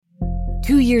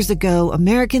2 years ago,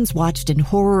 Americans watched in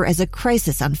horror as a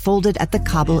crisis unfolded at the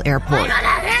Kabul airport.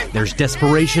 There's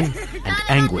desperation and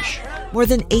anguish. More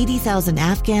than 80,000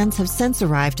 Afghans have since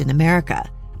arrived in America,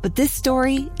 but this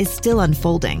story is still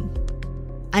unfolding.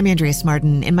 I'm Andrea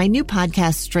Martin. In my new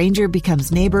podcast, Stranger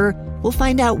Becomes Neighbor, we'll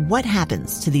find out what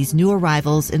happens to these new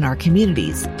arrivals in our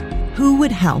communities. Who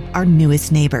would help our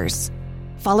newest neighbors?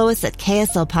 Follow us at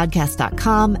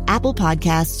kslpodcast.com, Apple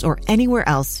Podcasts, or anywhere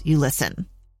else you listen.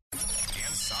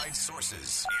 Inside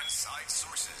Sources. Inside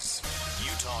Sources.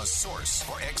 Utah's source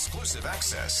for exclusive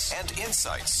access and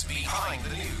insights behind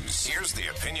the news. Here's the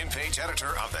opinion page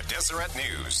editor of the Deseret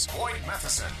News, Boyd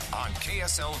Matheson, on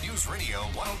KSL News Radio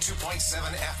 102.7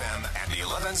 FM and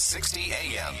 1160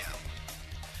 AM.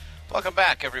 Welcome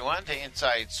back, everyone, to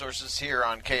Inside Sources here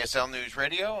on KSL News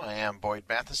Radio. I am Boyd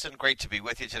Matheson. Great to be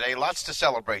with you today. Lots to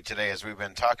celebrate today, as we've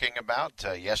been talking about.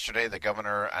 Yesterday, the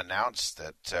governor announced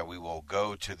that we will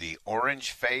go to the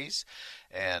orange phase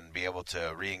and be able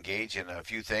to re-engage in a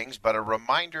few things, but a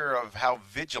reminder of how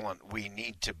vigilant we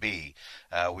need to be.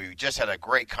 We just had a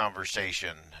great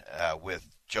conversation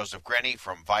with Joseph Grenny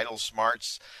from Vital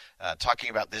Smarts, talking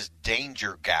about this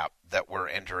danger gap that we're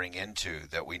entering into,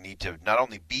 that we need to not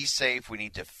only be safe, we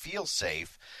need to feel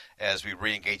safe as we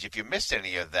re-engage. If you missed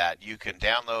any of that, you can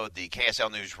download the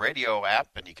KSL News Radio app,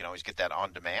 and you can always get that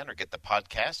on demand or get the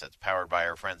podcast that's powered by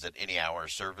our friends at Any Hour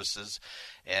Services.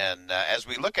 And as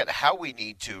we look at how we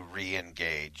need to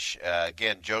re-engage,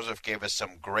 again, Joseph gave us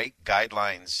some great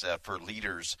guidelines for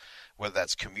leaders, whether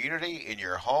that's community, in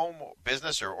your home,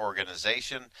 business, or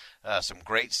organization, some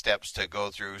great steps to go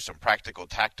through, some practical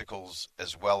tacticals,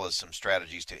 as well as some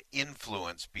strategies to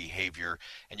influence behavior.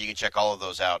 And you can check all of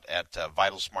those out at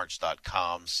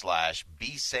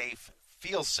vitalsmarts.com/be safe,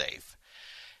 feel safe.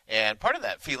 And part of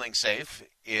that feeling safe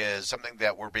is something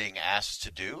that we're being asked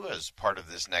to do as part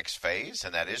of this next phase,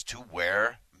 and that is to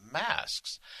wear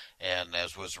masks. And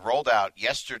as was rolled out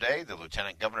yesterday, the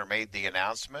lieutenant governor made the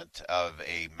announcement of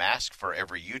a mask for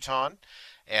every Utahn.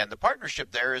 And the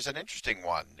partnership there is an interesting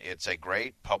one. It's a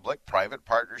great public-private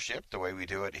partnership, the way we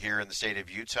do it here in the state of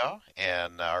Utah.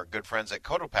 And our good friends at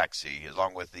Cotopaxi,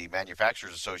 along with the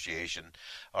Manufacturers Association,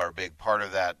 are a big part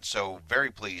of that. So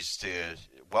very pleased to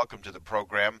welcome to the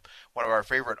program one of our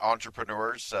favorite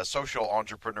entrepreneurs, social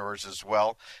entrepreneurs as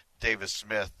well, Davis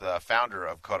Smith, founder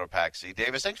of Cotopaxi.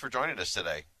 Davis, thanks for joining us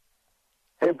today.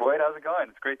 Hey, Boyd, how's it going?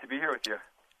 It's great to be here with you.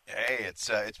 Hey, it's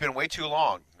been way too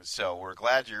long, so we're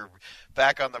glad you're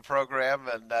back on the program.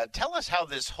 And tell us how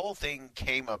this whole thing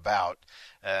came about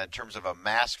in terms of a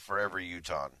mask for every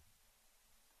Utahn.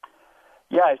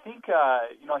 Yeah, I think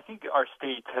I think our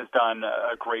state has done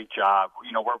a great job.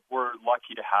 We're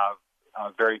lucky to have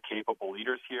very capable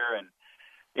leaders here, and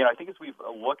I think as we've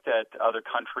looked at other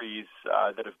countries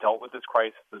that have dealt with this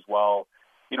crisis as well,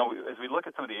 as we look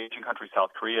at some of the Asian countries,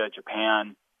 South Korea,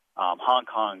 Japan, Hong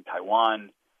Kong,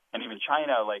 Taiwan, and even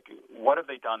China, like, what have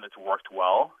they done that's worked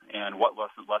well, and what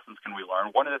lessons can we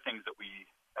learn? One of the things that we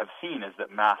have seen is that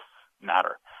masks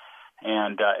matter,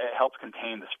 and it helps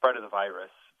contain the spread of the virus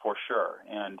for sure.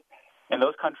 And in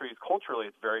those countries, culturally,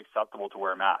 it's very acceptable to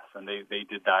wear masks, and they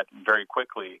did that very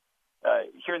quickly.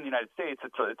 Here in the United States,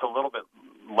 it's a little bit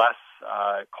less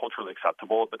culturally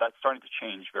acceptable, but that's starting to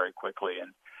change very quickly.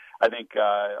 And I think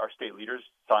our state leaders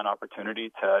saw an opportunity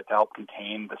to help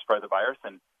contain the spread of the virus,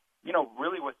 and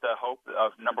really with the hope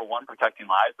of, number one, protecting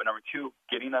lives, but number two,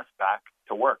 getting us back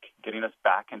to work, getting us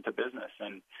back into business,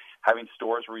 and having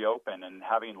stores reopen and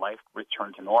having life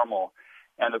return to normal.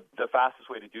 And the fastest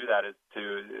way to do that is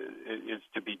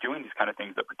to be doing these kind of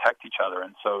things that protect each other.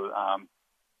 And so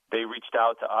they reached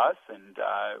out to us, and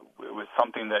it was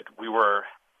something that we were,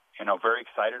 very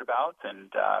excited about,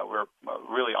 and we're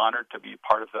really honored to be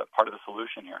part of the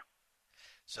solution here.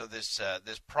 So this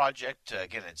project,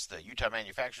 again, it's the Utah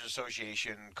Manufacturers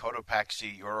Association,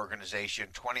 Cotopaxi, your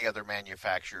organization, 20 other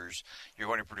manufacturers. You're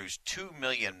going to produce 2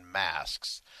 million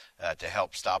masks to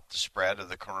help stop the spread of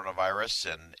the coronavirus.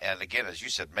 And again, as you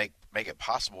said, make it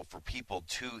possible for people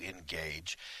to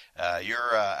engage.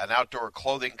 You're an outdoor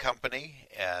clothing company,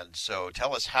 and so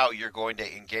tell us how you're going to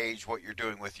engage, what you're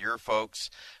doing with your folks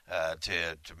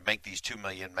to make these 2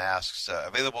 million masks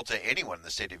available to anyone in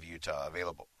the state of Utah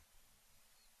available.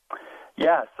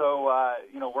 Yeah, so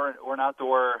we're an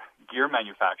outdoor gear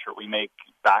manufacturer. We make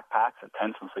backpacks and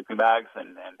tents and sleeping bags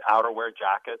and outerwear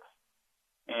jackets.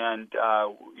 And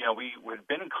we've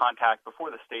been in contact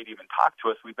before the state even talked to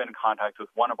us. We've been in contact with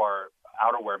one of our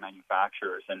outerwear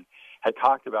manufacturers and had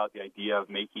talked about the idea of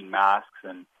making masks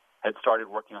and had started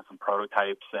working on some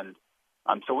prototypes. And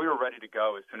So we were ready to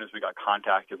go as soon as we got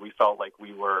contacted. We felt like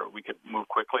we could move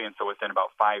quickly, and so within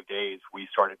about 5 days, we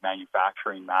started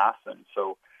manufacturing masks. And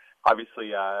so,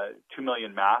 obviously, 2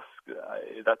 million masks,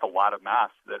 that's a lot of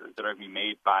masks that are going to be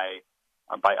made by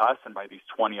us and by these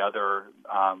 20 other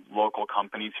local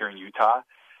companies here in Utah.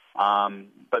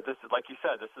 But this is, like you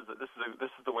said, this is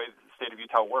the way the state of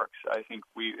Utah works. I think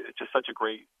it's just such a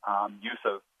great use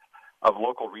of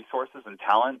local resources and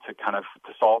talent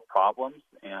to solve problems,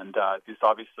 and this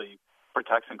obviously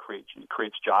protects and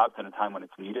creates jobs in a time when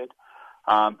it's needed.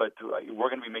 But we're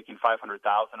going to be making 500,000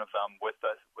 of them with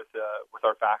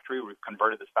our factory. We've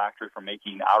converted this factory from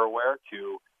making outerwear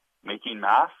to making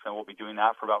masks, and we'll be doing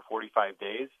that for about 45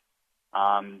 days,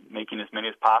 making as many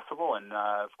as possible, and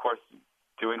of course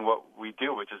doing what we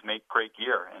do, which is make great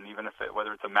gear. And even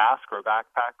whether it's a mask or a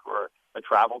backpack or a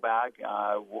travel bag,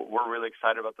 we're really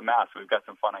excited about the mask. We've got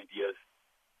some fun ideas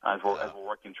as we're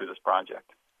working through this project.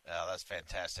 Oh, that's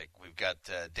fantastic. We've got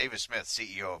Davis Smith,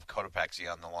 CEO of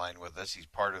Cotopaxi, on the line with us. He's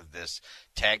part of this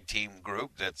tag team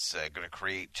group that's going to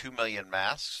create 2 million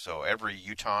masks, so every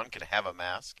Utahn can have a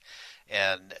mask.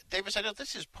 And Davis, I know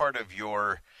this is part of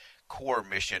your core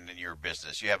mission in your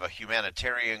business. You have a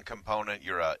humanitarian component.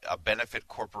 You're a benefit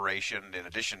corporation in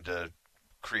addition to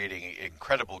creating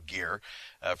incredible gear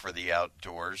for the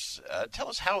outdoors. Tell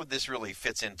us how this really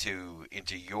fits into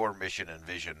your mission and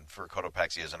vision for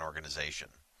Cotopaxi as an organization.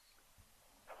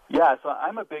 Yeah, so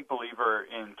I'm a big believer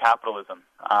in capitalism,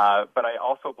 but I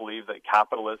also believe that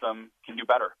capitalism can do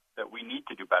better, that we need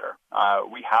to do better.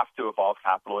 We have to evolve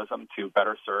capitalism to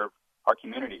better serve our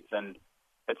communities, and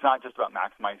it's not just about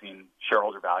maximizing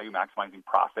shareholder value, maximizing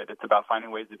profit. It's about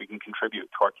finding ways that we can contribute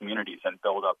to our communities and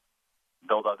build others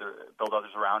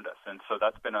around us. And so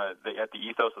that's been at the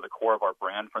ethos of the core of our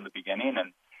brand from the beginning.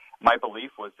 And my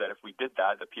belief was that if we did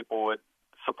that people would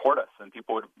support us, and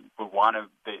people would want to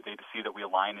see that we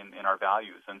align in our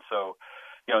values. And so,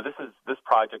 this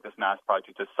project, this mask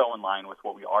project, is so in line with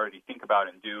what we already think about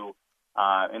and do.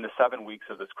 In the 7 weeks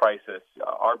of this crisis,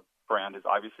 our brand has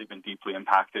obviously been deeply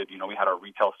impacted. We had our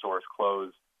retail stores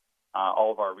closed.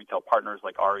 All of our retail partners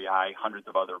like REI, hundreds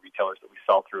of other retailers that we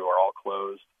sell through are all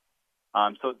closed.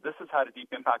 So this has had a deep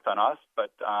impact on us.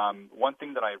 But one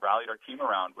thing that I rallied our team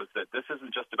around was that this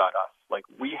isn't just about us. Like,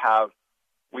 we have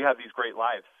these great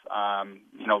lives,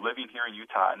 living here in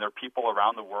Utah, and there are people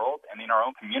around the world and in our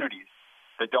own communities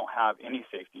that don't have any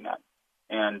safety net.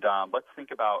 And let's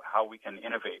think about how we can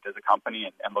innovate as a company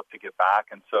and look to give back.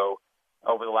 And so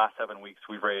over the last 7 weeks,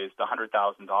 we've raised $100,000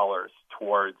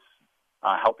 towards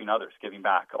helping others, giving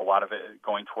back, a lot of it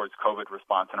going towards COVID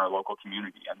response in our local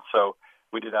community. And so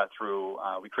we did that through,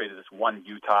 we created this One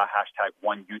Utah,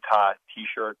 #One Utah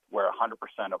t-shirt, where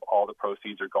 100% of all the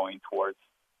proceeds are going towards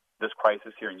this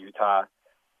crisis here in Utah.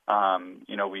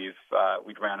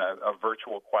 We ran a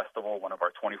virtual Questival, one of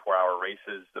our 24-hour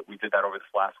races. That we did that over this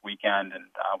last weekend, and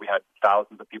we had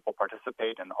thousands of people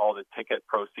participate, and all the ticket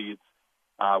proceeds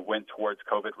went towards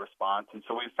COVID response. And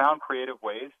so we found creative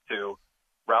ways to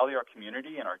rally our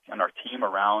community and our team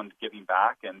around giving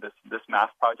back. And this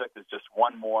mask project is just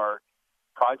one more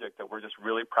project that we're just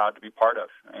really proud to be part of,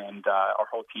 and our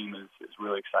whole team is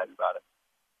really excited about it.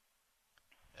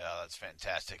 That's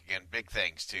fantastic. Again, big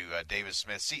thanks to Davis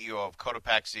Smith, CEO of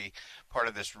Cotopaxi, part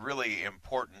of this really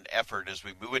important effort as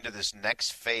we move into this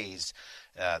next phase,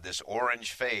 this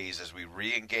orange phase, as we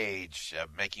re-engage,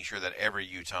 making sure that every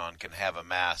Utahn can have a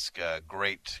mask.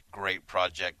 Great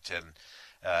project. And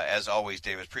as always,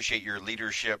 Davis, appreciate your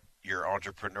leadership, your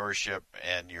entrepreneurship,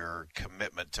 and your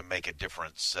commitment to make a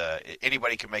difference.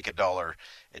 Anybody can make a dollar.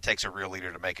 It takes a real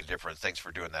leader to make a difference. Thanks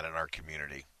for doing that in our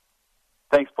community.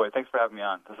 Thanks, Boyd. Thanks for having me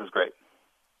on. This is great.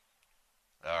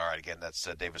 All right. Again, that's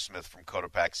Davis Smith from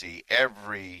Cotopaxi.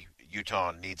 Every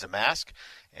Utahn needs a mask,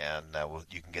 and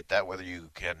you can get that whether you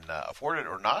can afford it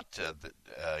or not.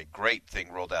 A great thing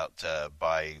rolled out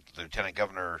by Lieutenant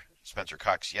Governor Spencer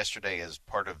Cox yesterday as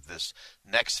part of this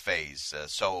next phase.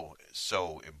 So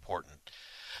important.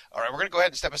 All right, we're going to go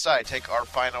ahead and step aside, take our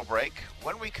final break.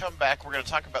 When we come back, we're going to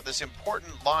talk about this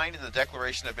important line in the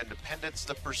Declaration of Independence,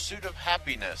 the pursuit of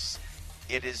happiness.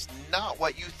 It is not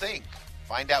what you think.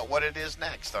 Find out what it is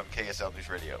next on KSL News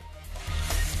Radio.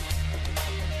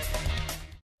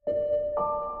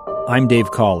 I'm Dave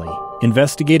Cawley,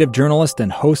 investigative journalist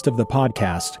and host of the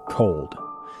podcast Cold.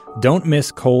 Don't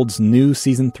miss Cold's new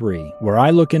Season 3, where I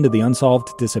look into the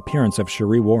unsolved disappearance of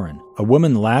Cherie Warren, a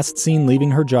woman last seen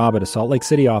leaving her job at a Salt Lake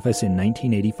City office in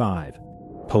 1985.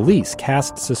 Police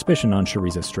cast suspicion on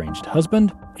Cherie's estranged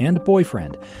husband and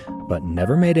boyfriend, but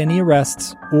never made any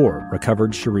arrests or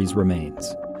recovered Cherie's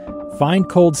remains. Find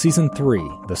Cold Season 3,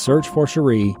 The Search for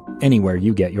Cherie, anywhere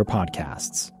you get your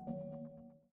podcasts.